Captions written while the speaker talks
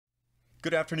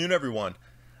Good afternoon, everyone.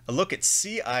 A look at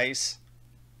sea ice,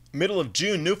 middle of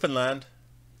June, Newfoundland.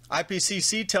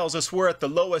 IPCC tells us we're at the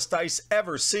lowest ice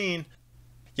ever seen,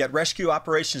 yet rescue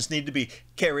operations need to be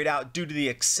carried out due to the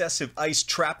excessive ice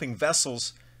trapping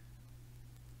vessels.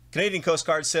 Canadian Coast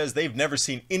Guard says they've never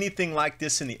seen anything like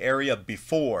this in the area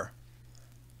before.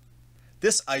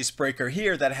 This icebreaker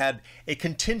here that had a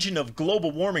contingent of global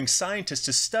warming scientists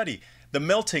to study the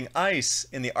melting ice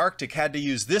in the Arctic had to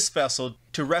use this vessel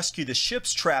to rescue the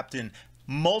ships trapped in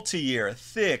multi-year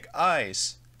thick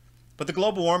ice. But the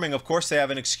global warming, of course, they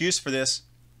have an excuse for this.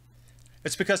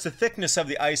 It's because the thickness of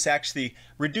the ice actually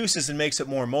reduces and makes it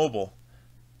more mobile.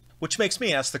 Which makes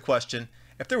me ask the question,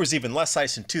 if there was even less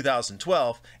ice in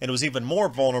 2012 and it was even more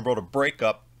vulnerable to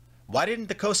breakup, why didn't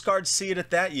the Coast Guard see it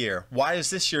that year? Why is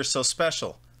this year so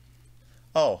special?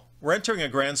 Oh, we're entering a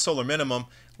grand solar minimum.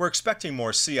 We're expecting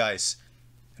more sea ice.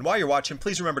 And while you're watching,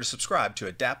 please remember to subscribe to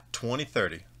Adapt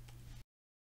 2030.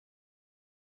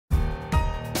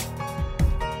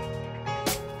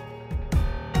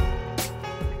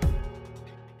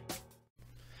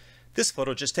 This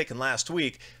photo, just taken last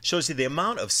week, shows you the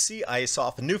amount of sea ice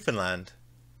off Newfoundland.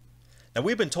 Now,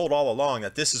 we've been told all along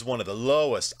that this is one of the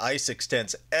lowest ice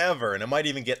extents ever, and it might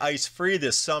even get ice-free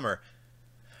this summer.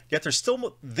 Yet there's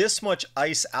still this much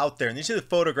ice out there, and these are the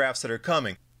photographs that are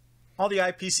coming. All the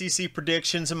IPCC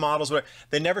predictions and models,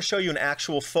 they never show you an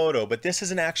actual photo, but this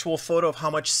is an actual photo of how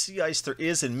much sea ice there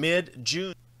is in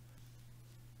mid-June.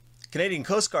 Canadian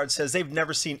Coast Guard says they've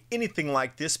never seen anything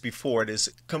like this before. It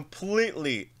is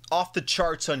completely off the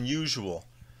charts unusual.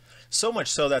 So much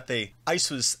so that the ice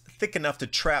was thick enough to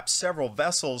trap several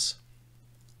vessels.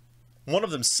 One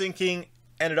of them sinking,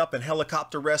 ended up in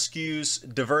helicopter rescues,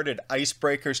 diverted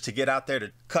icebreakers to get out there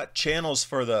to cut channels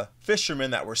for the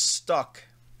fishermen that were stuck.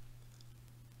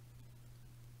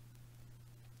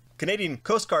 Canadian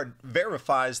Coast Guard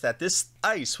verifies that this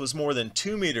ice was more than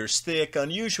 2 meters thick,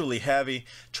 unusually heavy,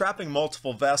 trapping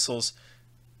multiple vessels.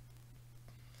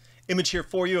 Image here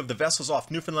for you of the vessels off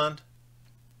Newfoundland.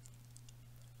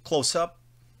 Close up.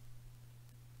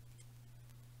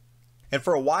 And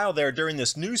for a while there during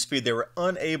this news feed, they were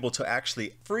unable to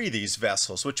actually free these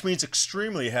vessels, which means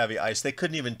extremely heavy ice. They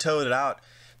couldn't even tow it out.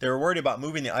 They were worried about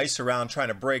moving the ice around, trying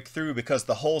to break through because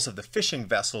the hulls of the fishing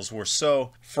vessels were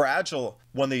so fragile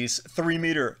when these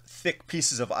 3-meter thick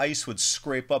pieces of ice would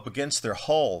scrape up against their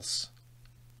hulls.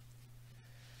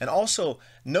 And also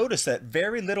notice that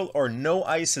very little or no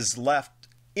ice is left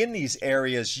in these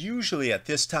areas, usually at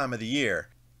this time of the year.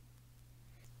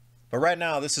 But right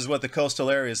now, this is what the coastal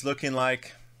area is looking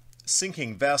like.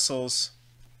 Sinking vessels.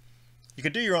 You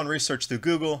could do your own research through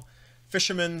Google.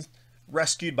 Fishermen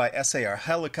rescued by SAR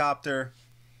helicopter.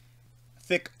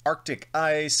 Thick Arctic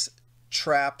ice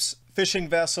traps fishing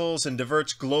vessels and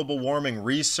diverts global warming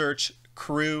research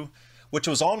crew, which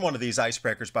was on one of these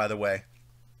icebreakers, by the way.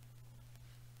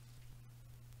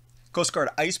 Coast Guard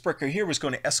icebreaker here was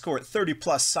going to escort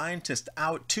 30-plus scientists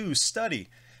out to study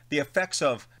the effects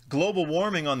of global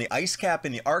warming on the ice cap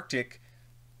in the Arctic.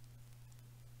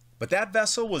 But that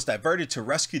vessel was diverted to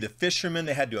rescue the fishermen.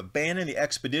 They had to abandon the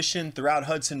expedition throughout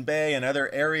Hudson Bay and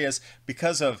other areas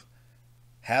because of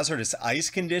hazardous ice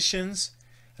conditions.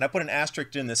 And I put an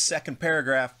asterisk in the second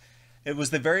paragraph. It was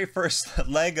the very first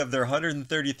leg of their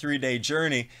 133-day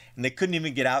journey, and they couldn't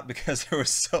even get out because there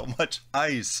was so much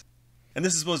ice. And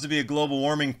this is supposed to be a global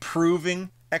warming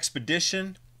proving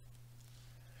expedition.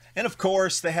 And of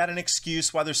course, they had an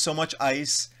excuse why there's so much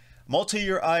ice.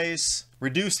 Multi-year ice,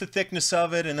 reduce the thickness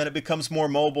of it, and then it becomes more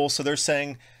mobile. So they're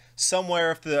saying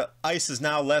somewhere if the ice is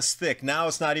now less thick, now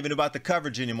it's not even about the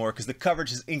coverage anymore because the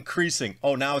coverage is increasing.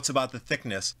 Oh, now it's about the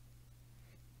thickness.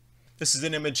 This is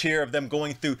an image here of them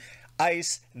going through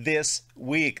ice this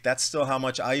week. That's still how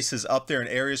much ice is up there in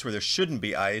areas where there shouldn't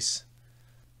be ice.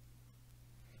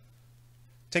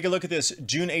 Take a look at this,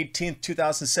 June 18th,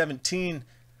 2017.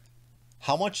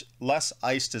 How much less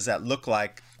ice does that look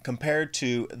like compared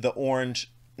to the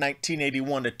orange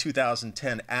 1981 to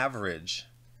 2010 average?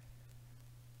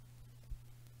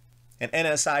 And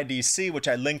NSIDC, which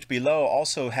I linked below,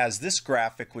 also has this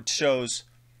graphic which shows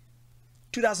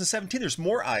 2017 there's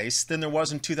more ice than there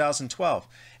was in 2012.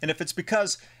 And if it's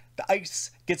because the ice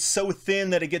gets so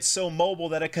thin that it gets so mobile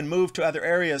that it can move to other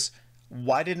areas,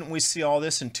 why didn't we see all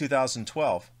this in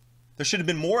 2012? There should have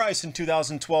been more ice in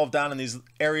 2012 down in these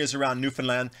areas around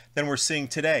Newfoundland than we're seeing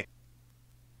today.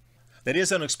 That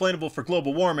is unexplainable for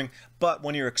global warming, but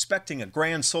when you're expecting a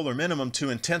grand solar minimum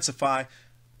to intensify,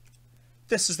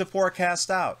 this is the forecast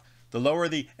out. The lower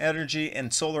the energy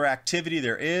and solar activity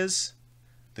there is,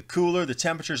 the cooler the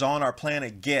temperatures on our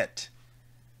planet get.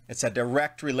 It's a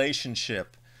direct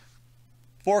relationship.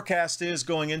 Forecast is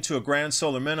going into a grand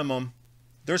solar minimum.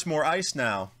 There's more ice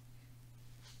now.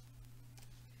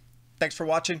 Thanks for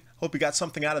watching. Hope you got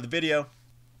something out of the video.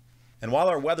 And while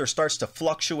our weather starts to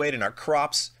fluctuate in our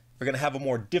crops, we're going to have a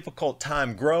more difficult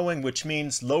time growing, which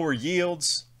means lower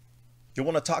yields. You'll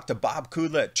want to talk to Bob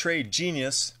Kudla at Trade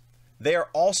Genius. They are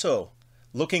also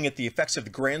looking at the effects of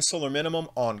the grand solar minimum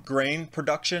on grain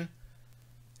production.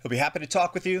 He'll be happy to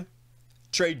talk with you.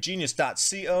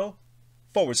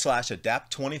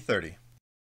 TradeGenius.co/adapt2030.